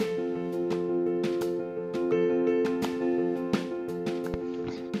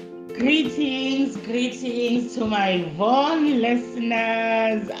Greetings to my Vaughn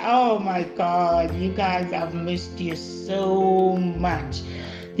listeners. Oh my God, you guys, I've missed you so much.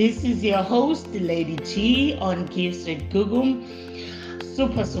 This is your host, Lady G on Gifts with Gugum.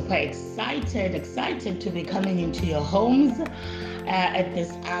 Super excited to be coming into your homes at this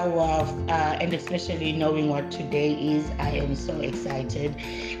hour, and especially knowing what today is. I am so excited.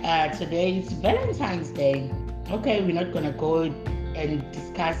 Today is Valentine's Day. Okay, we're not gonna go and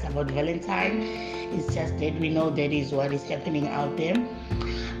discuss about Valentine. It's just that we know that is what is happening out there.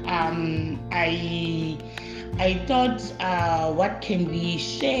 I thought, what can we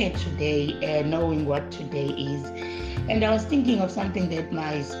share today, knowing what today is. And I was thinking of something that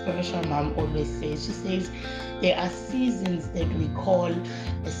my spiritual mom always says. She says there are seasons that we call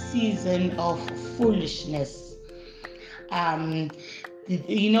a season of foolishness.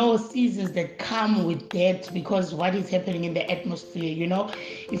 Seasons that come with that because what is happening in the atmosphere.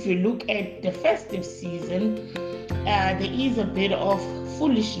 If you look at the festive season, there is a bit of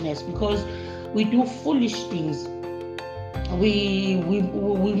foolishness because we do foolish things. We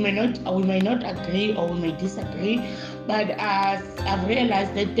may not agree or we may disagree, but I've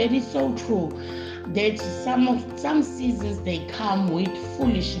realized that is so true. That some seasons they come with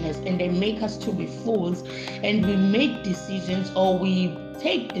foolishness and they make us to be fools, and we make decisions or we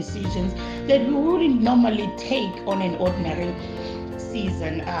take decisions that we wouldn't normally take on an ordinary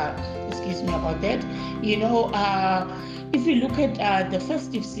season. Excuse me about that. If you look at the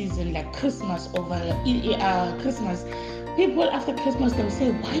festive season like Christmas, Christmas, people after Christmas they'll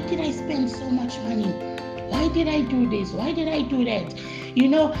say, why did I spend so much money? Why did I do this? Why did I do that?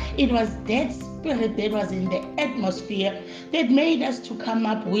 It was that spirit that was in the atmosphere that made us to come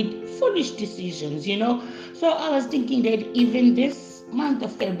up with foolish decisions. So I was thinking that even this month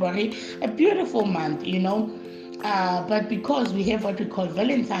of February, a beautiful month, but because we have what we call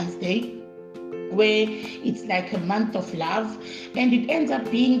Valentine's Day, where it's like a month of love, and it ends up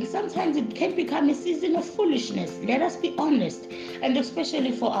being, sometimes it can become a season of foolishness. Let us be honest, and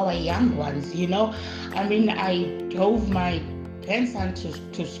especially for our young ones. I drove my grandson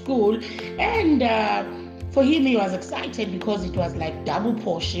to school, and for him he was excited because it was like double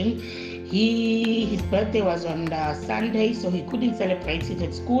portion. His birthday was on Sunday, so he couldn't celebrate it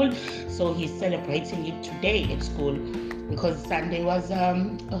at school, so he's celebrating it today at school because Sunday was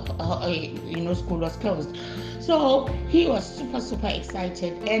school was closed. So he was super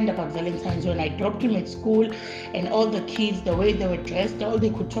excited. And about Valentine's, when I dropped him at school, and all the kids, the way they were dressed, all they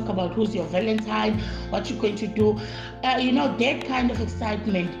could talk about, who's your Valentine, what you're going to do, that kind of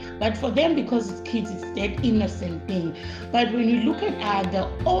excitement. But for them, because it's kids, it's that innocent thing. But when you look at the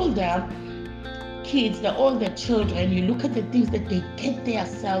older kids, the older children, you look at the things that they get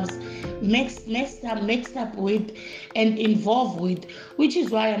themselves mixed up with and involved with, which is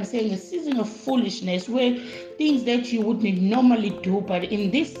why I'm saying a season of foolishness, where things that you wouldn't normally do, but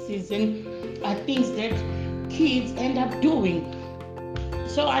in this season are things that kids end up doing.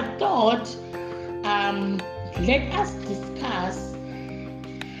 So I thought, let us discuss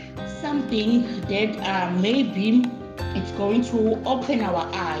something that maybe it's going to open our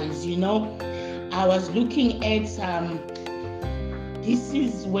eyes. I was looking at this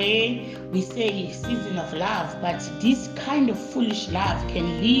is where we say season of love, but this kind of foolish love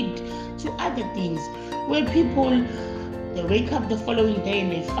can lead to other things, where people, they wake up the following day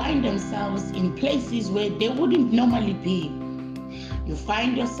and they find themselves in places where they wouldn't normally be. You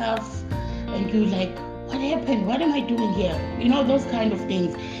find yourself and you're like, what happened? What am I doing here? Those kind of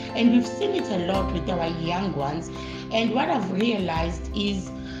things. And we've seen it a lot with our young ones. And what I've realized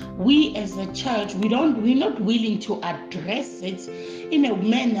is, we as a church, we're not willing to address it in a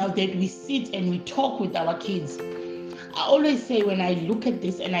manner that we sit and we talk with our kids. I always say, when I look at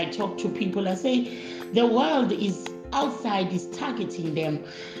this and I talk to people, I say the world is outside, is targeting them.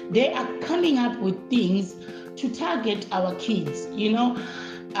 They are coming up with things to target our kids.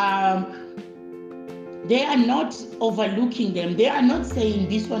 They are not overlooking them. They are not saying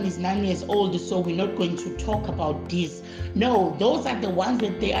this one is 9 years old, so we're not going to talk about this. No, those are the ones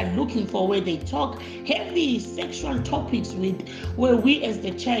that they are looking for, where they talk heavy sexual topics with, where we as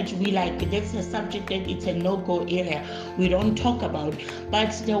the church, we like, that's a subject that it's a no-go area. We don't talk about.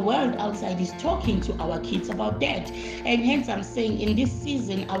 But the world outside is talking to our kids about that. And hence I'm saying, in this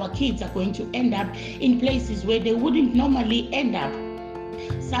season, our kids are going to end up in places where they wouldn't normally end up.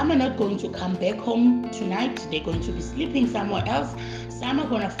 Some are not going to come back home tonight. They're going to be sleeping somewhere else. Some are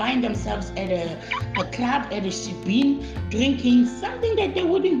going to find themselves at a club, at a shebeen, drinking something that they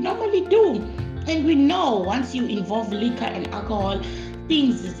wouldn't normally do. And we know once you involve liquor and alcohol,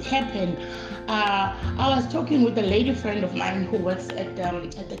 things happen. I was talking with a lady friend of mine who works at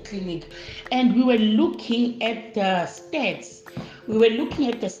the clinic, and we were looking at the stats.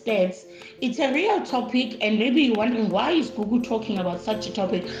 It's a real topic, and maybe you're wondering, why is Google talking about such a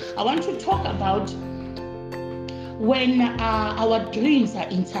topic? I want to talk about when our dreams are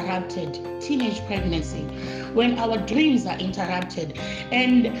interrupted, teenage pregnancy, when our dreams are interrupted.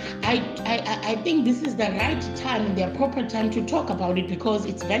 And I think this is the right time, the appropriate time to talk about it, because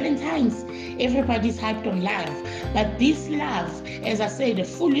it's Valentine's. Everybody's hyped on love. But this love, as I said, the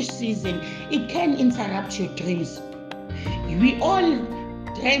foolish season, it can interrupt your dreams. We all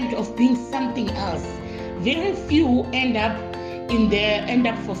dreamt of being something else. Very few end up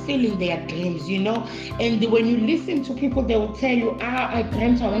fulfilling their dreams, and when you listen to people, they will tell you, I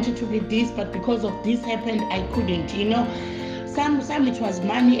dreamt I wanted to be this, but because of this happened, I couldn't. Some it was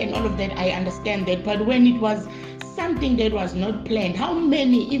money and all of that, I understand that, but when it was something that was not planned, how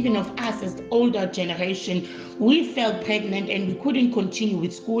many even of us as the older generation, we felt pregnant and we couldn't continue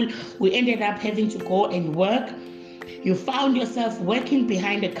with school. We ended up having to go and work. You found yourself working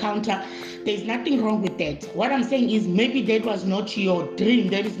behind a counter. There's nothing wrong with that. What I'm saying is, maybe that was not your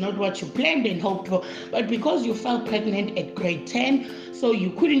dream. That is not what you planned and hoped for. But because you fell pregnant at grade 10, so you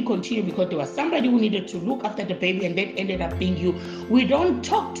couldn't continue because there was somebody who needed to look after the baby, and that ended up being you. We don't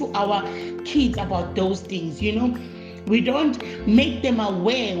talk to our kids about those things, We don't make them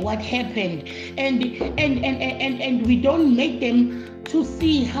aware what happened, and we don't make them to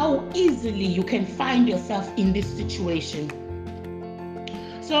see how easily you can find yourself in this situation.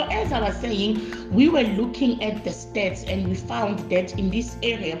 So as I was saying, we were looking at the stats, and we found that in this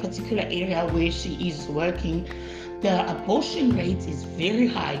particular area where she is working, the abortion rate is very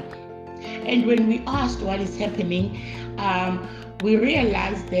high. And when we asked what is happening, we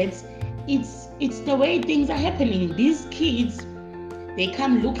realized that it's the way things are happening. These kids, they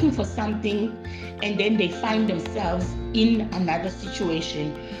come looking for something, and then they find themselves in another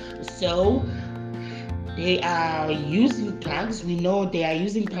situation. So they are using drugs. We know they are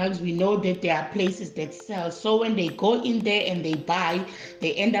using drugs. We know that there are places that sell. So when they go in there and they buy,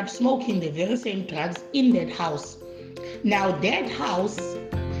 they end up smoking the very same drugs in that house. Now that house,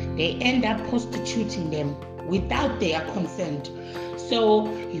 they end up prostituting them without their consent. So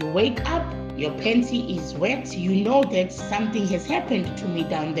you wake up, your panty is wet, you know that something has happened to me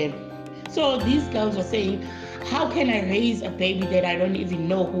down there. So these girls were saying, how can I raise a baby that I don't even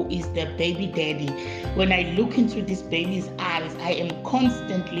know who is the baby daddy? When I look into this baby's eyes, I am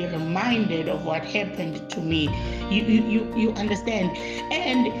constantly reminded of what happened to me. You understand?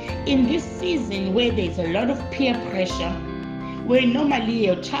 And in this season where there's a lot of peer pressure, where normally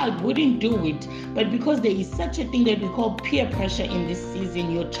your child wouldn't do it, but because there is such a thing that we call peer pressure in this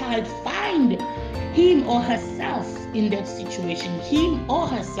season, your child find him or herself in that situation, him or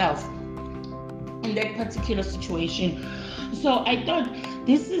herself in that particular situation. So I thought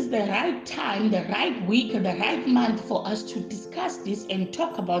this is the right time, the right week, the right month for us to discuss this and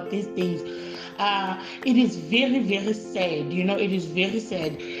talk about these things. It is very, very sad. It is very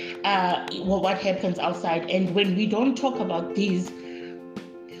sad what happens outside. And when we don't talk about these,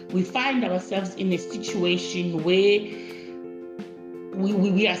 we find ourselves in a situation where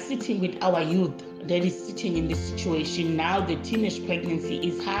we are sitting with our youth that is sitting in this situation. Now the teenage pregnancy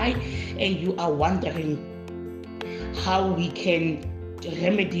is high, and you are wondering how we can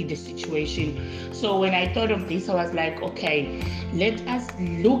remedy the situation. So when I thought of this, I was like, okay, let us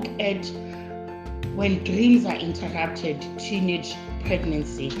look at when dreams are interrupted, teenage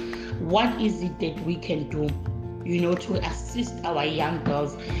pregnancy. What is it that we can do, to assist our young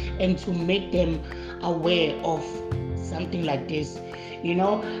girls and to make them aware of something like this?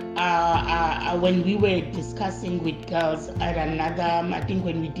 When we were discussing with girls at another, I think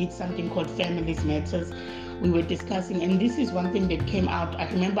when we did something called Families Matters, we were discussing, and this is one thing that came out. I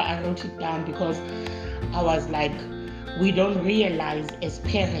remember I wrote it down because I was like, we don't realize as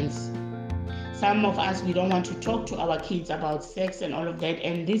parents, some of us, we don't want to talk to our kids about sex and all of that.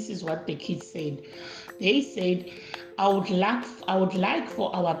 And this is what the kids said. They said, I would like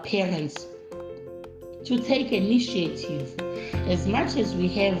for our parents to take initiative. As much as we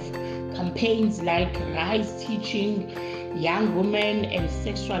have campaigns like Rise Teaching Young Women and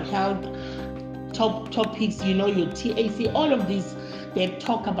Sexual Health topics, your TAC, all of these, they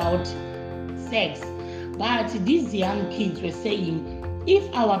talk about sex. But these young kids were saying, if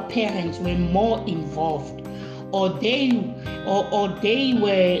our parents were more involved, or they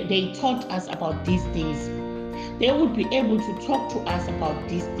taught us about these things, they would be able to talk to us about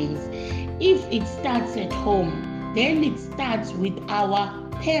these things. If it starts at home, then it starts with our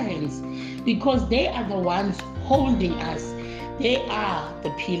parents, because they are the ones holding us. they are the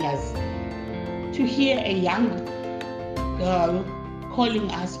pillars. To hear a young girl calling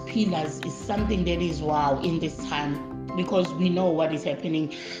us pillars is something that is wow in this time, because we know what is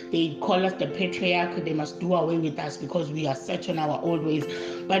happening. They call us the patriarch. They must do away with us because we are set on our old ways.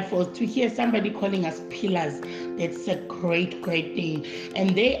 But to hear somebody calling us pillars, that's a great thing.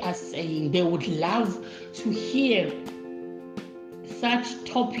 And they are saying they would love to hear such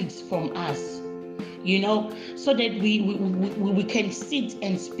topics from us, so that we can sit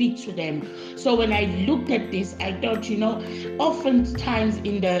and speak to them. So when I looked at this, I thought, oftentimes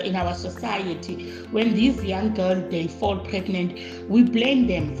in our society, when these young girls, they fall pregnant, we blame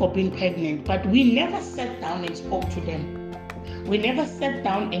them for being pregnant, but we never sat down and spoke to them.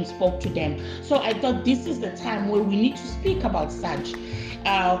 So I thought this is the time where we need to speak about such.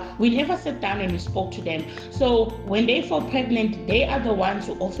 We never sat down and we spoke to them. So when they fall pregnant, they are the ones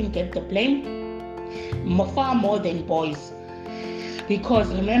who often get the blame, far more than boys, because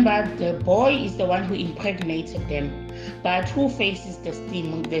remember, the boy is the one who impregnated them, but who faces the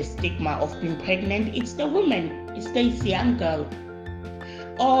stigma of being pregnant? It's the woman. It's this young girl,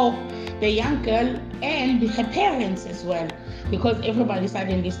 or the young girl and her parents as well, because everybody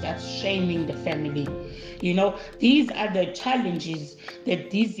suddenly starts shaming the family. These are the challenges that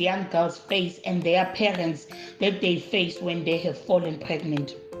these young girls face, and their parents that they face when they have fallen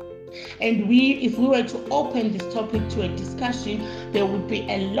pregnant. And if we were to open this topic to a discussion, there would be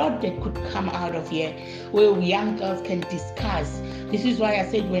a lot that could come out of here where young girls can discuss. This is why I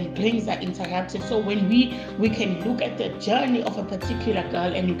said when dreams are interrupted. So when we can look at the journey of a particular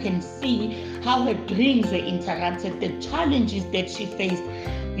girl, and you can see how her dreams were interrupted, the challenges that she faced.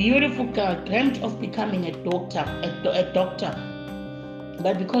 Beautiful girl, dreamt of becoming a doctor,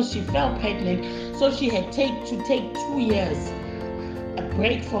 but because she fell pregnant, so she had to take 2 years a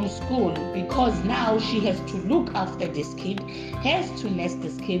break from school, because now she has to look after this kid, has to nurse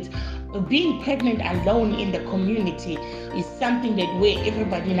this kid. Being pregnant alone in the community is something that where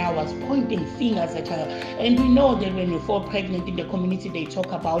everybody now was pointing fingers at her. And we know that when you fall pregnant in the community, they talk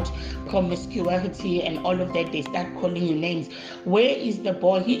about promiscuity and all of that. They start calling you names. Where is the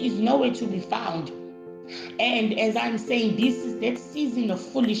boy? He is nowhere to be found. And as I'm saying, this is that season of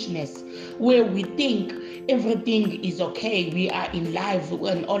foolishness where we think everything is okay, we are in life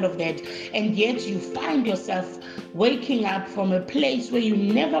and all of that, and yet you find yourself waking up from a place where you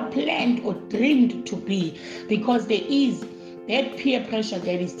never planned or dreamed to be, because there is that peer pressure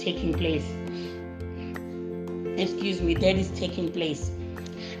that is taking place.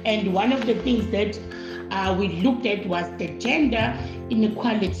 And one of the things that we looked at was the gender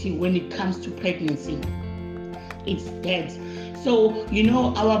inequality when it comes to pregnancy. It's dead. So,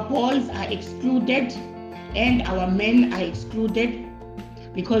 our boys are excluded and our men are excluded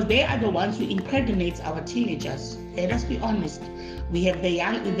because they are the ones who impregnate our teenagers. Let us be honest. We have the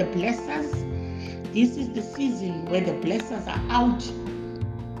blessers. This is the season where the blessers are out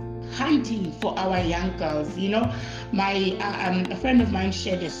hunting for our young girls. A friend of mine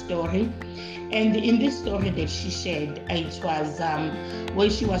shared a story, and in this story that she shared, it was where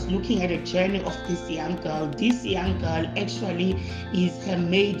she was looking at a journey of this young girl. This young girl actually is her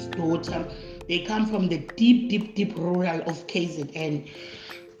maid's daughter. They come from the deep rural of KZN.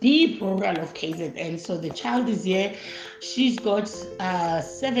 So the child is here. She's got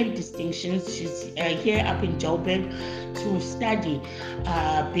 7 distinctions. She's here up in Joburg to study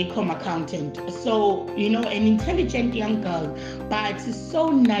become accountant. So, an intelligent young girl, but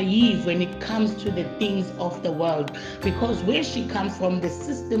so naive when it comes to the things of the world, because where she comes from, the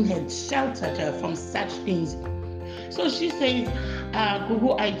system had sheltered her from such things. So she says,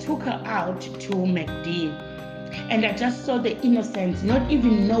 Gugu, I took her out to McD. And I just saw the innocence, not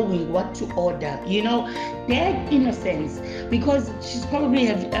even knowing what to order, that innocence, because she's probably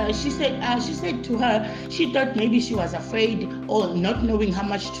she said to her, she thought maybe she was afraid or not knowing how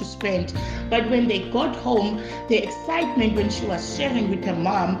much to spend. But when they got home, the excitement when she was sharing with her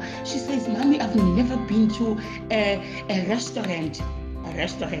mom, she says, Mommy, I've never been to a restaurant,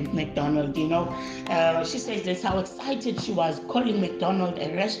 McDonald's, she says that's how excited she was, calling McDonald's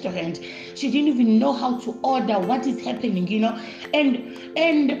a restaurant. She didn't even know how to order, what is happening, and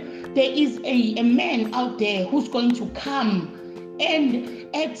there is a man out there who's going to come and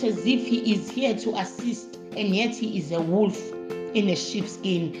act as if he is here to assist, and yet he is a wolf in a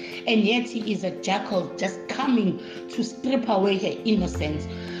sheepskin, and yet he is a jackal just coming to strip away her innocence.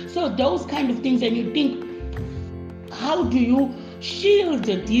 So those kind of things, and you think, how do you shield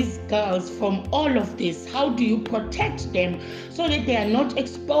these girls from all of this? How do you protect them so that they are not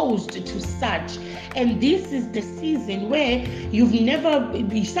exposed to such? And this is the season where you've never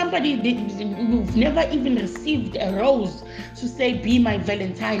even received a rose to say, be my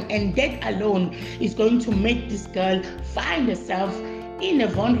Valentine, and that alone is going to make this girl find herself in a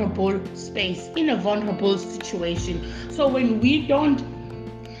vulnerable space, in a vulnerable situation. So when we don't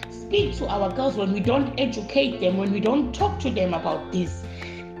speak to our girls, when we don't educate them, when we don't talk to them about this,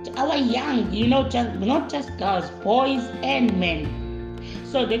 our young, not just girls, boys and men.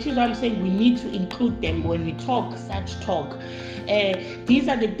 So that is why I'm saying we need to include them when we talk such talk. These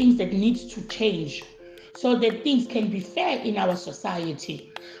are the things that need to change so that things can be fair in our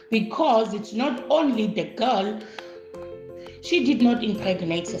society. Because it's not only the girl, she did not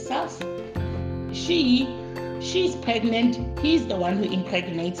impregnate herself. She's pregnant, he's the one who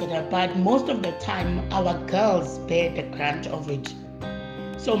impregnated her, but most of the time our girls bear the brunt of it.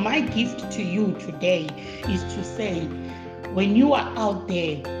 So my gift to you today is to say, when you are out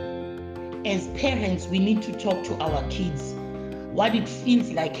there, as parents, we need to talk to our kids what it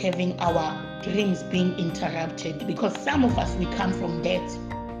feels like having our dreams being interrupted, because some of us, we come from that.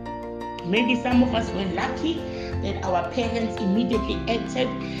 Maybe some of us were lucky that our parents immediately acted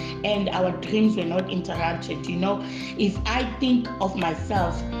and our dreams were not interrupted. If I think of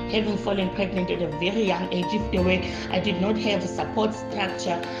myself having fallen pregnant at a very young age, I did not have a support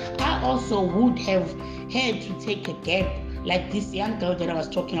structure, I also would have had to take a gap. Like this young girl that I was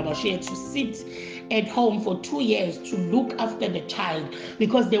talking about, she had to sit at home for 2 years to look after the child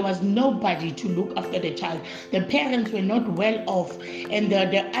because there was nobody to look after the child. The parents were not well off, and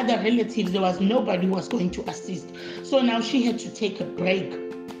the other relatives, there was nobody who was going to assist. So now she had to take a break.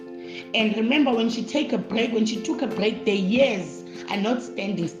 And remember, when she took a break, the years are not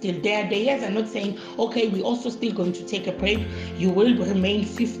standing still. The years are not saying, okay, we're also still going to take a break. You will remain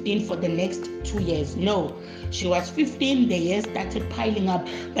 15 for the next 2 years. No, she was 15. The years started piling up.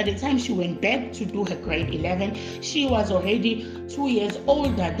 By the time she went back to do her grade 11, she was already 2 years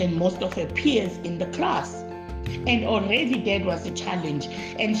older than most of her peers in the class. And already that was a challenge,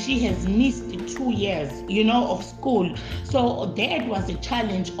 and she has missed 2 years, of school. So that was a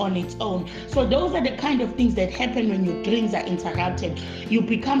challenge on its own. So those are the kind of things that happen when your dreams are interrupted. You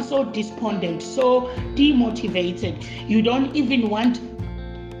become so despondent, so demotivated. You don't even want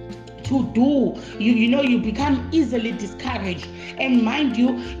to do. You become easily discouraged. And mind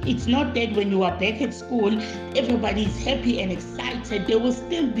you, it's not that when you are back at school, everybody is happy and excited. There will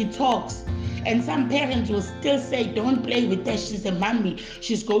still be talks. And some parents will still say, don't play with her, she's a mommy,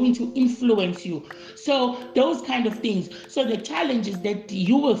 she's going to influence you. So those kind of things. So the challenges that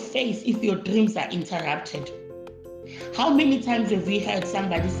you will face if your dreams are interrupted. How many times have we heard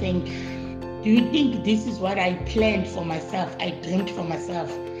somebody saying, do you think this is what I planned for myself? I dreamed for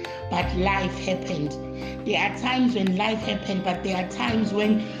myself, but life happened. There are times when life happened, but there are times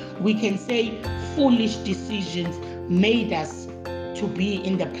when we can say foolish decisions made us to be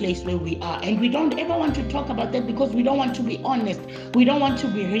in the place where we are. And we don't ever want to talk about that because we don't want to be honest. We don't want to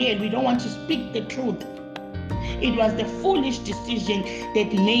be real. We don't want to speak the truth. It was the foolish decision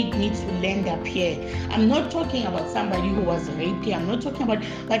that made me to land up here. I'm not talking about somebody who was raped here. I'm not talking about,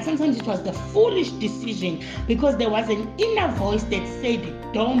 but sometimes it was the foolish decision because there was an inner voice that said,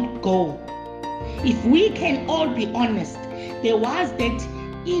 don't go. If we can all be honest, there was that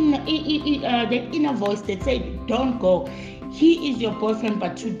inner voice that said, don't go. He is your boyfriend,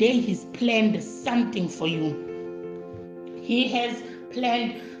 but today he's planned something for you. He has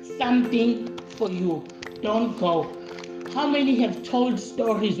planned something for you. Don't go. How many have told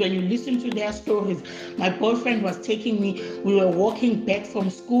stories when you listen to their stories? My boyfriend was taking me, we were walking back from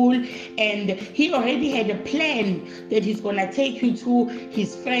school, and he already had a plan that he's going to take you to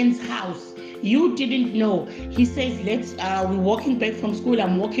his friend's house. You didn't know. He says, we're walking back from school,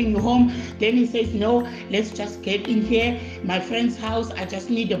 I'm walking you home. Then he says, no, let's just get in here, my friend's house, I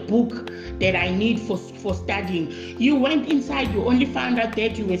just need a book that I need for studying. You went inside, you only found out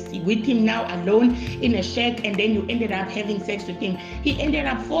that you were with him now alone in a shack, and then you ended up having sex with him. He ended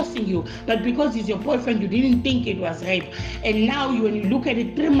up forcing you, but because he's your boyfriend, you didn't think it was rape. And now when you look at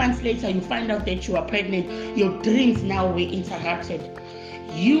it 3 months later, you find out that you are pregnant. Your dreams now were interrupted.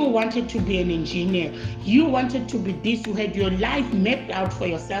 You wanted to be an engineer. You wanted to be this. You had your life mapped out for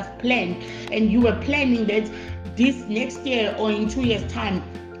yourself, planned, and you were planning that this next year or in 2 years' time,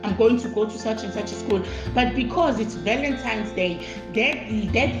 I'm going to go to such and such a school. But because it's Valentine's Day,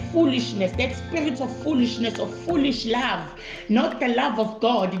 that foolishness, that spirit of foolishness, of foolish love, not the love of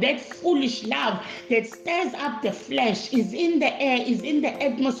God, that foolish love that stirs up the flesh is in the air, is in the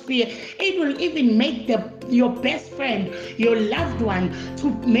atmosphere. It will even make your best friend, your loved one, to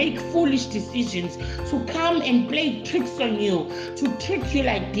make foolish decisions, to come and play tricks on you, to trick you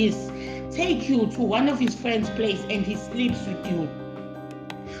like this, take you to one of his friend's place and he sleeps with you.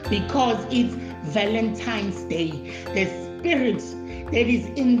 Because it's Valentine's Day, the spirit that is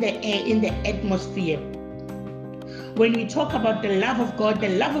in the air, in the atmosphere. When we talk about the love of God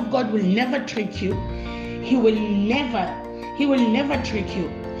will never trick you. He will never trick you.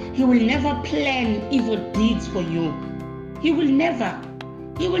 He will never plan evil deeds for you. He will never.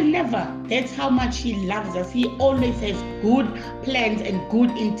 That's how much he loves us. He always has good plans and good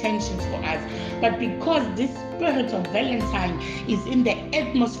intentions for us. But because this spirit of Valentine is in the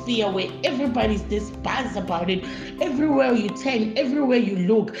atmosphere where everybody's this buzz about it, everywhere you turn, everywhere you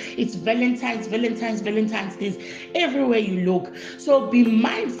look, it's Valentine's this, everywhere you look. So be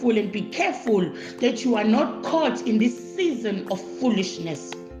mindful and be careful that you are not caught in this season of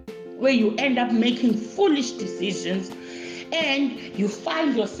foolishness, where you end up making foolish decisions and you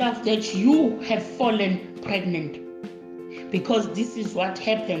find yourself that you have fallen pregnant. Because this is what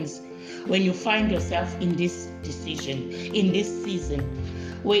happens when you find yourself in this decision, in this season,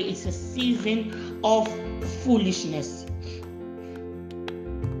 where it's a season of foolishness.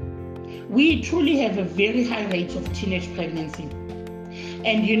 We truly have a very high rate of teenage pregnancy.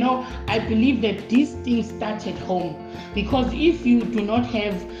 And I believe that these things start at home, because if you do not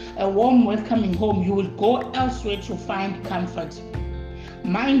have a warm, welcoming home, you will go elsewhere to find comfort.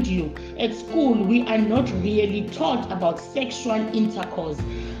 Mind you, at school, we are not really taught about sexual intercourse.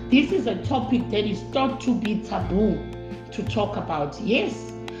 This is a topic that is thought to be taboo to talk about.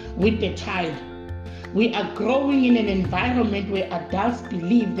 Yes, with the child. We are growing in an environment where adults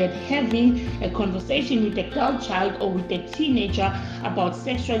believe that having a conversation with a girl child or with a teenager about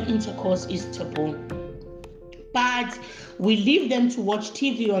sexual intercourse is taboo. But we leave them to watch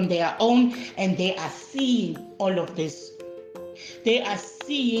TV on their own, and they are seeing all of this.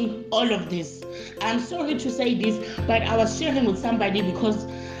 I'm sorry to say this, but I was sharing with somebody because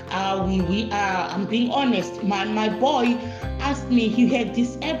I'm being honest. My boy asked me, he had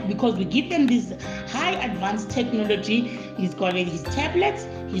this app because we give them this high advanced technology. He's got his tablets,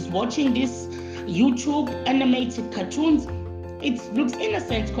 he's watching this YouTube animated cartoons. It looks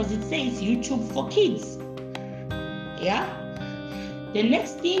innocent because it says YouTube for kids. Yeah. The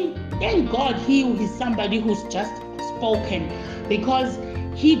next thing, thank God he is somebody who's just spoken, because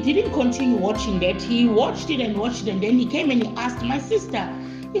he didn't continue watching that. He watched it, and then he came and he asked my sister.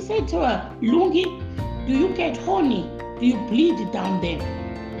 He said to her, Lungi, do you get horny? Do you bleed down there?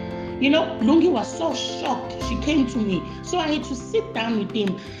 Lungi was so shocked. She came to me. So I had to sit down with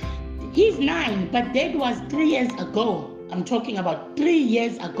him. He's 9, but that was 3 years ago. I'm talking about 3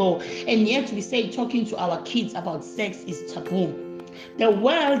 years ago. And yet we say talking to our kids about sex is taboo. The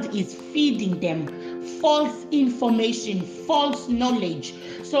world is feeding them false information, false knowledge.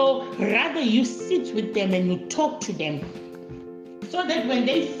 So rather you sit with them and you talk to them, so that when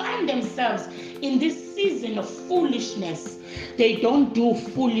they find themselves in this season of foolishness, they don't do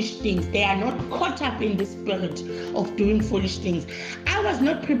foolish things. They are not caught up in the spirit of doing foolish things. I was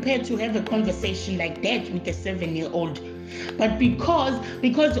not prepared to have a conversation like that with a 7-year-old. But because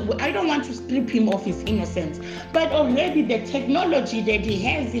I don't want to strip him of his innocence, but already the technology that he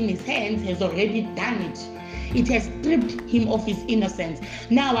has in his hands has already done it. It has stripped him of his innocence.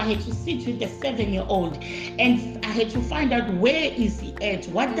 Now I had to sit with the 7-year-old and I had to find out, where is he at?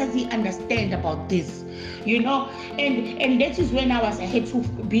 What does he understand about this? And that is when I had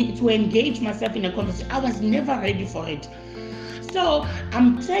to engage myself in a conversation. I was never ready for it. So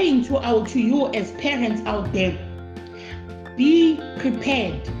I'm saying to you as parents out there, be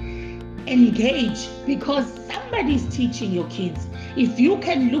prepared, engage, because somebody's teaching your kids. If you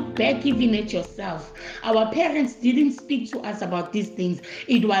can look back even at yourself, our parents didn't speak to us about these things.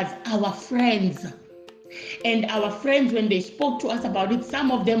 It was our friends. And our friends, when they spoke to us about it, some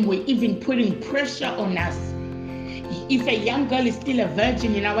of them were even putting pressure on us. If a young girl is still a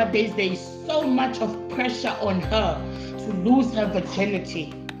virgin in our days, there is so much of pressure on her to lose her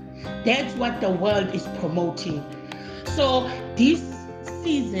virginity. That's what the world is promoting. So this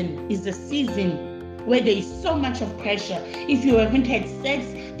season is a season where there is so much of pressure. If you haven't had sex,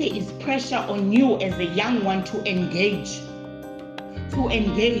 there is pressure on you as a young one to engage.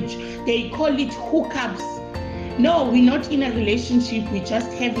 They call it hookups. No, we're not in a relationship, we're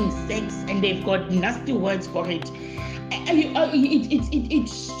just having sex, and they've got nasty words for it.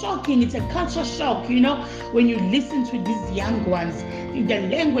 It's shocking. It's a culture shock, when you listen to these young ones, the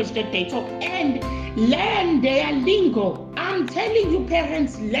language that they talk, and learn their lingo. I'm telling you,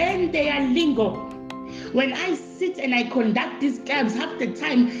 parents, learn their lingo. When I sit and I conduct these camps, half the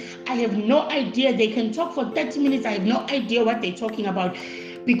time I have no idea. They can talk for 30 minutes. I have no idea what they're talking about,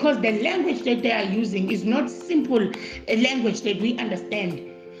 because the language that they are using is not simple a language that we understand.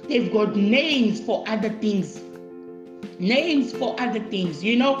 They've got names for other things.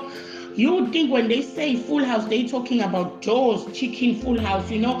 You would think when they say Full House, they're talking about Joe's Chicken Full House.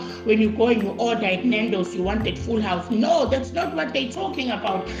 When you go and you order at Nando's, you want that Full House. No, that's not what they're talking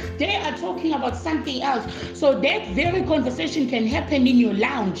about. They are talking about something else. So that very conversation can happen in your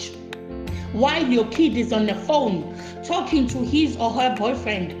lounge while your kid is on the phone talking to his or her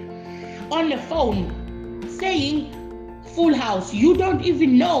boyfriend on the phone, saying Full House. You don't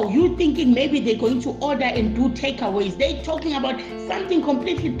even know. You thinking maybe they're going to order and do takeaways. They're talking about something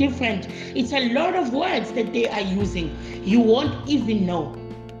completely different. It's a lot of words that they are using. You won't even know.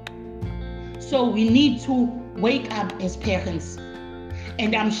 So we need to wake up as parents.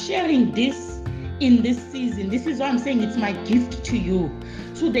 And I'm sharing this in this season. This is why I'm saying it's my gift to you,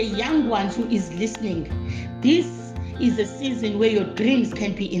 to the young ones who is listening. This is a season where your dreams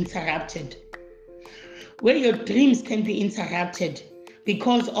can be interrupted.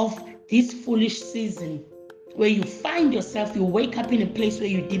 Because of this foolish season, where you find yourself, you wake up in a place where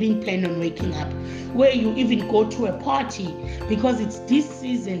you didn't plan on waking up, where you even go to a party, because it's this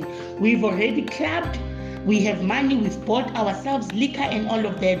season. We've already clubbed, we have money, we've bought ourselves liquor and all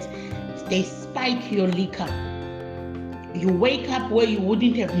of that. They spike your liquor. You wake up where you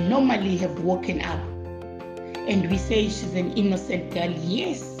wouldn't have normally have woken up. And we say she's an innocent girl.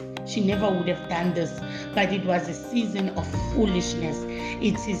 Yes, she never would have done this, but it was a season of foolishness.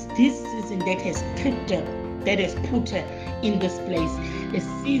 It is this season that has tripped her, that has put her in this place. A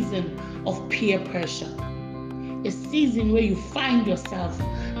season of peer pressure. A season where you find yourself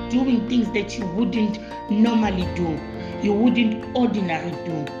doing things that you wouldn't normally do, you wouldn't ordinarily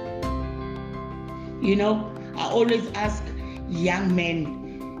do. I always ask young men,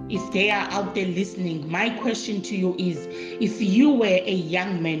 if they are out there listening, my question to you is, if you were a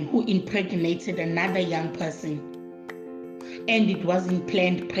young man who impregnated another young person and it wasn't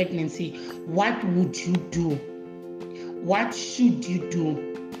planned pregnancy, what would you do? What should you do?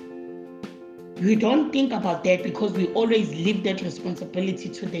 We don't think about that because we always leave that responsibility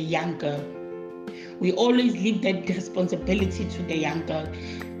to the young girl. We always leave that responsibility to the young girl.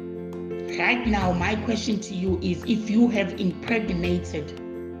 Right now, my question to you is, if you have impregnated,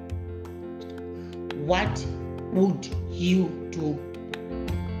 what would you do?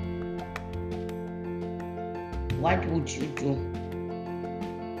 What would you do?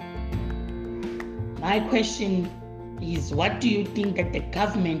 My question is, what do you think that the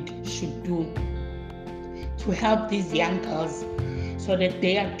government should do to help these young girls so that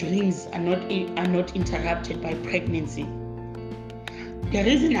their dreams are not interrupted by pregnancy? The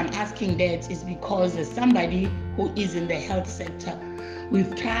reason I'm asking that is because as somebody who is in the health sector,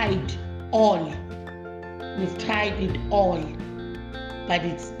 we've tried all. We've tried it all, but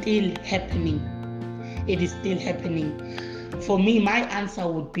it's still happening. It is still happening. For me, my answer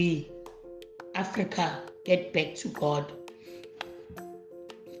would be, Africa, get back to God.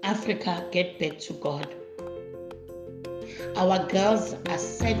 Africa, get back to God. Our girls are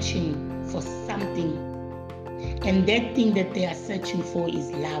searching for something, and that thing that they are searching for is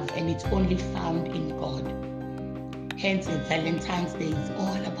love, and it's only found in God. Hence, Valentine's Day is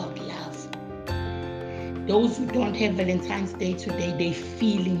all about love. Those who don't have Valentine's Day today, they're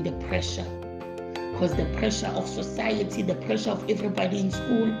feeling the pressure, because the pressure of society, the pressure of everybody in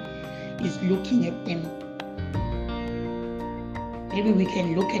school is looking at them. Maybe we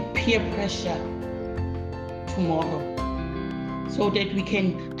can look at peer pressure tomorrow, so that we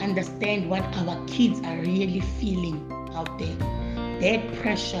can understand what our kids are really feeling out there. That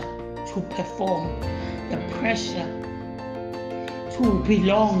pressure to perform, the pressure to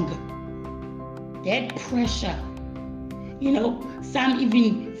belong, that pressure. Some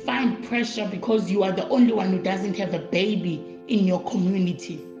even find pressure because you are the only one who doesn't have a baby in your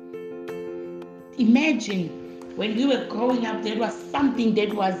community. Imagine when we were growing up, there was something that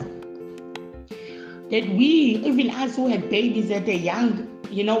we, even us who had babies at a young,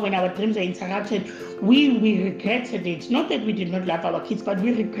 when our dreams were interrupted, we regretted it. Not that we did not love our kids, but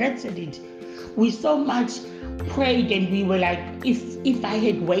we regretted it. We so much prayed and we were like, if I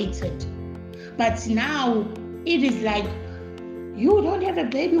had waited. But now it is like, you don't have a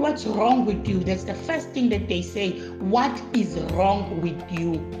baby, what's wrong with you? That's the first thing that they say. What is wrong with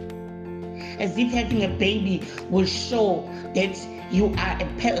you? as if having a baby will show that you are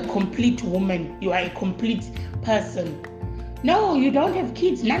a complete woman, you are a complete person. No, you don't have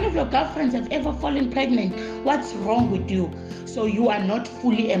kids. None of your girlfriends have ever fallen pregnant. What's wrong with you? So you are not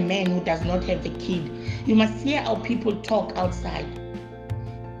fully a man who does not have a kid. You must hear how people talk outside.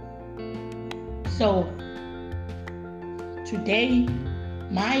 So today,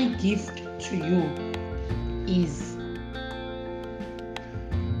 my gift to you is,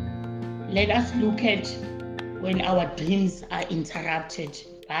 let us look at when our dreams are interrupted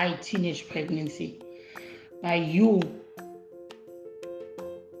by teenage pregnancy, by you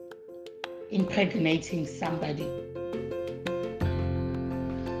impregnating somebody.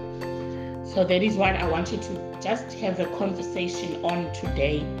 So that is what I want you to just have a conversation on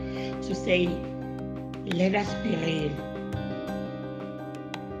today, to say, let us be real.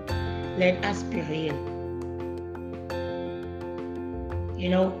 Let us be real. You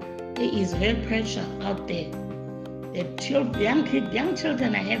know, there is real pressure out there that young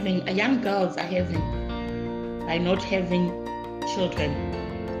children are having, young girls are having by not having children.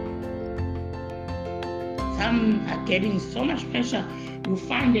 Some are getting so much pressure. You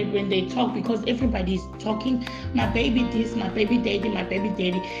find it when they talk, because everybody is talking, my baby this, my baby daddy, my baby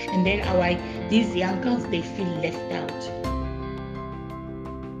daddy. And then these young girls, they feel left out.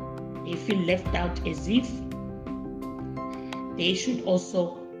 They feel left out as if they should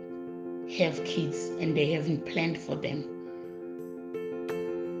also have kids and they haven't planned for them.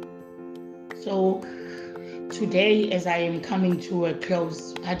 So today, as I am coming to a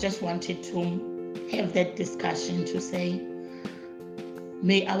close, I just wanted to have that discussion to say,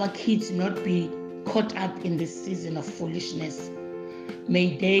 may our kids not be caught up in this season of foolishness.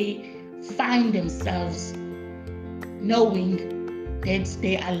 May they find themselves knowing that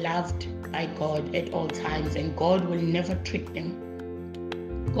they are loved by God at all times, and God will never trick them.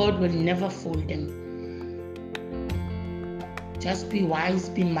 God will never fool them. Just be wise,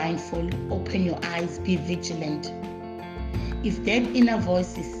 be mindful, open your eyes, be vigilant. If that inner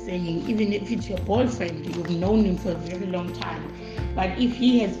voice is saying, even if it's your boyfriend, you've known him for a very long time, but if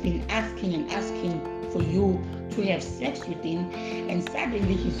he has been asking and asking for you to have sex with him, and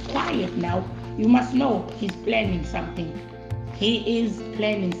suddenly he's quiet now, you must know he's planning something. He is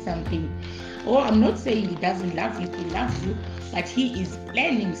planning something. Oh, I'm not saying he doesn't love you, he loves you, but he is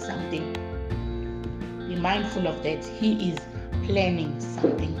planning something. Be mindful of that. He is planning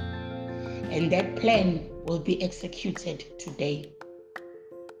something. And that plan will be executed today.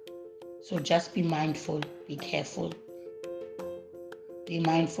 So just be mindful, be careful. Be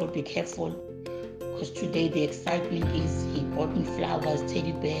mindful, be careful. Because today the excitement is he bought me flowers,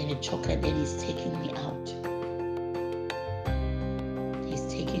 teddy bear, and a chocolate, and he's taking me out. He's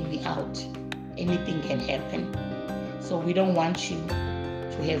taking me out. Anything can happen. So we don't want you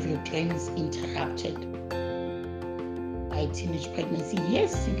to have your dreams interrupted by teenage pregnancy.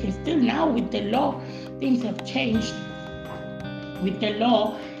 Yes, you can still now, with the law, things have changed. With the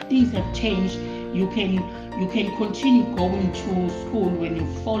law, things have changed. You can continue going to school when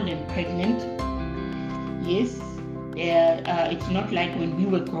you've fallen pregnant. Yes, it's not like when we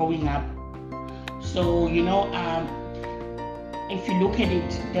were growing up. So, if you look at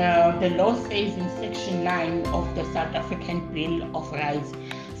it, the law says in Section 9 of the South African Bill of Rights,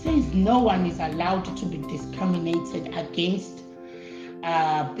 says no one is allowed to be discriminated against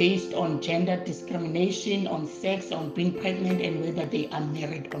based on gender discrimination, on sex, on being pregnant, and whether they are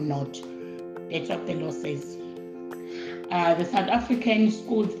married or not. That's what the law says. The South African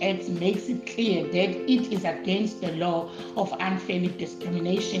Schools Act makes it clear that it is against the law of unfair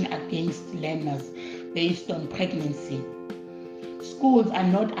discrimination against learners based on pregnancy. Schools are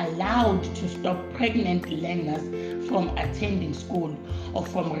not allowed to stop pregnant learners from attending school or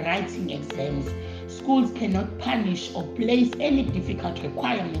from writing exams. Schools cannot punish or place any difficult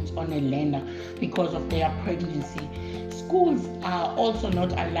requirements on a learner because of their pregnancy. Schools are also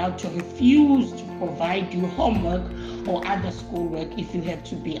not allowed to refuse to provide you homework or other schoolwork if you have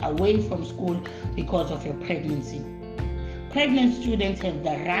to be away from school because of your pregnancy. Pregnant students have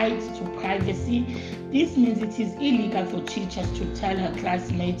the right to privacy. This means it is illegal for teachers to tell her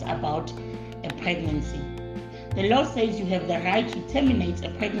classmates about a pregnancy. The law says you have the right to terminate a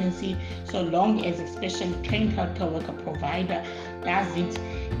pregnancy so long as a specially trained healthcare worker provider does it.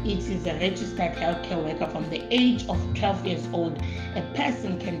 It is a registered healthcare worker from the age of 12 years old. A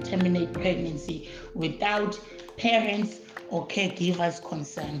person can terminate pregnancy without parents or caregivers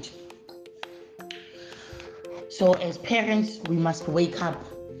concerned. So as parents, we must wake up.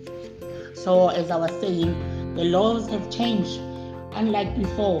 So as I was saying, the laws have changed. Unlike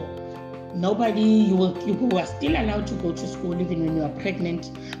before, you are still allowed to go to school even when you are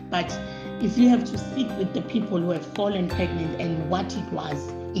pregnant, but if you have to sit with the people who have fallen pregnant and what it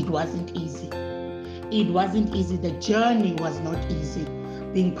wasn't easy. It wasn't easy. The journey was not easy.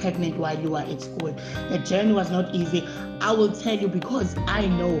 Being pregnant while you are at school, the journey was not easy. I will tell you, because I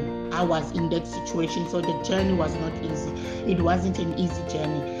know I was in that situation. So the journey was not easy. It wasn't an easy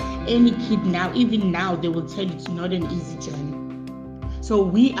journey. Any kid now, even now, they will tell you it's not an easy journey. So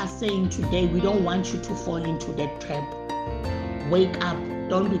we are saying today, we don't want you to fall into that trap. Wake up.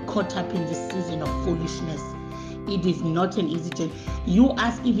 Don't be caught up in this season of foolishness. It is not an easy journey. You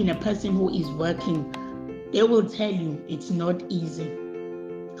ask even a person who is working, they will tell you it's not easy.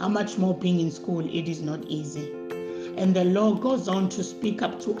 How much more being in school, it is not easy. And the law goes on to speak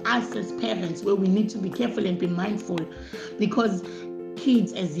up to us as parents, where we need to be careful and be mindful, because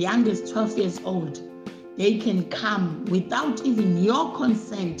kids as young as 12 years old, they can come without even your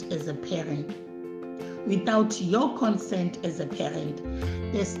consent as a parent. Without your consent as a parent.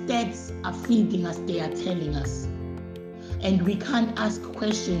 The stats are feeding us, they are telling us. And we can't ask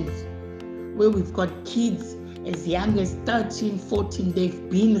questions where we've got kids as young as 13, 14, they've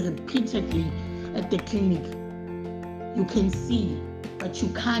been repeatedly at the clinic. You can see, but you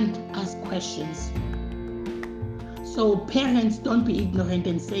can't ask questions. So parents, don't be ignorant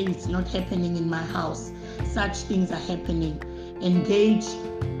and say it's not happening in my house. Such things are happening. Engage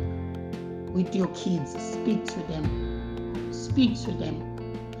with your kids. Speak to them. Speak to them.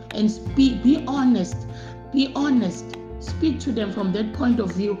 And be honest. Be honest. Speak to them from that point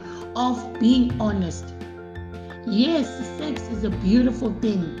of view of being honest. Yes, sex is a beautiful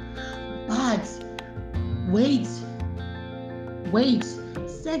thing, but wait.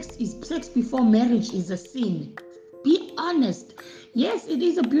 Sex before marriage is a sin. Be honest. Yes, it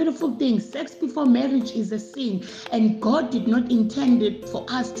is a beautiful thing. Sex before marriage is a sin, and God did not intend it for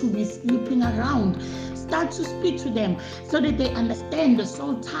us to be sleeping around. Start to speak to them so that they understand the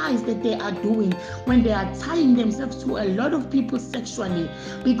soul ties that they are doing when they are tying themselves to a lot of people sexually,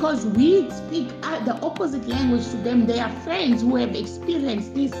 because we speak the opposite language to them. They are friends who have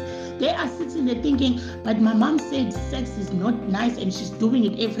experienced this. They are sitting there thinking, but my mom said sex is not nice and she's doing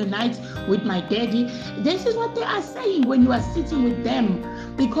it every night with my daddy. This is what they are saying when you are sitting with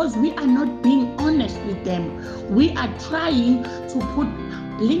them, because we are not being honest with them. We are trying to put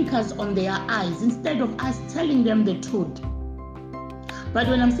blinkers on their eyes instead of us telling them the truth. But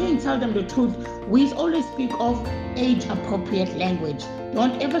when I'm saying tell them the truth, we always speak of age-appropriate language.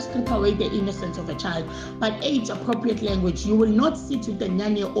 Don't ever strip away the innocence of a child, but age-appropriate language. You will not sit with a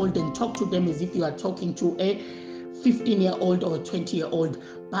 9-year-old and talk to them as if you are talking to a 15-year-old or a 20-year-old,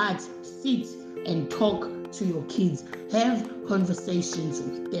 but sit and talk to your kids. Have conversations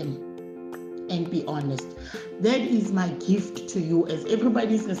with them and be honest. That is my gift to you, as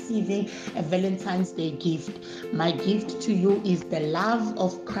everybody's receiving a Valentine's Day gift. My gift to you is the love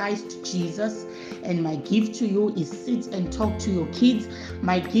of Christ Jesus, and my gift to you is sit and talk to your kids.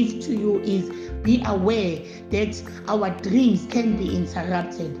 My gift to you is be aware that our dreams can be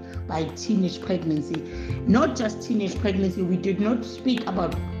interrupted by teenage pregnancy. Not just teenage pregnancy, we did not speak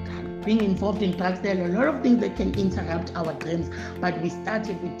about being involved in drugs. There are a lot of things that can interrupt our dreams, but we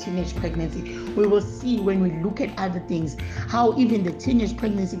started with teenage pregnancy. We will see when we look at other things, how even the teenage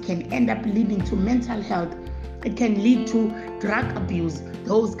pregnancy can end up leading to mental health. It can lead to drug abuse,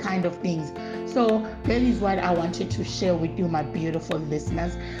 those kind of things. So that is what I wanted to share with you, my beautiful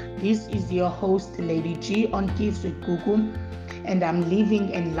listeners. This is your host, Lady G, on Gifts with Gugu, and I'm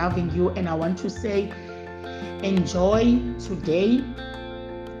living and loving you. And I want to say, enjoy today.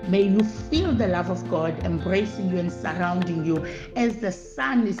 May you feel the love of God embracing you and surrounding you as the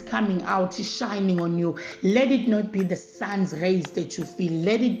sun is coming out, shining on you. Let it not be the sun's rays that you feel.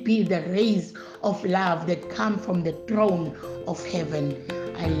 Let it be the rays of love that come from the throne of heaven.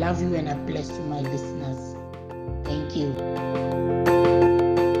 I love you and I bless you, my listeners. Thank you.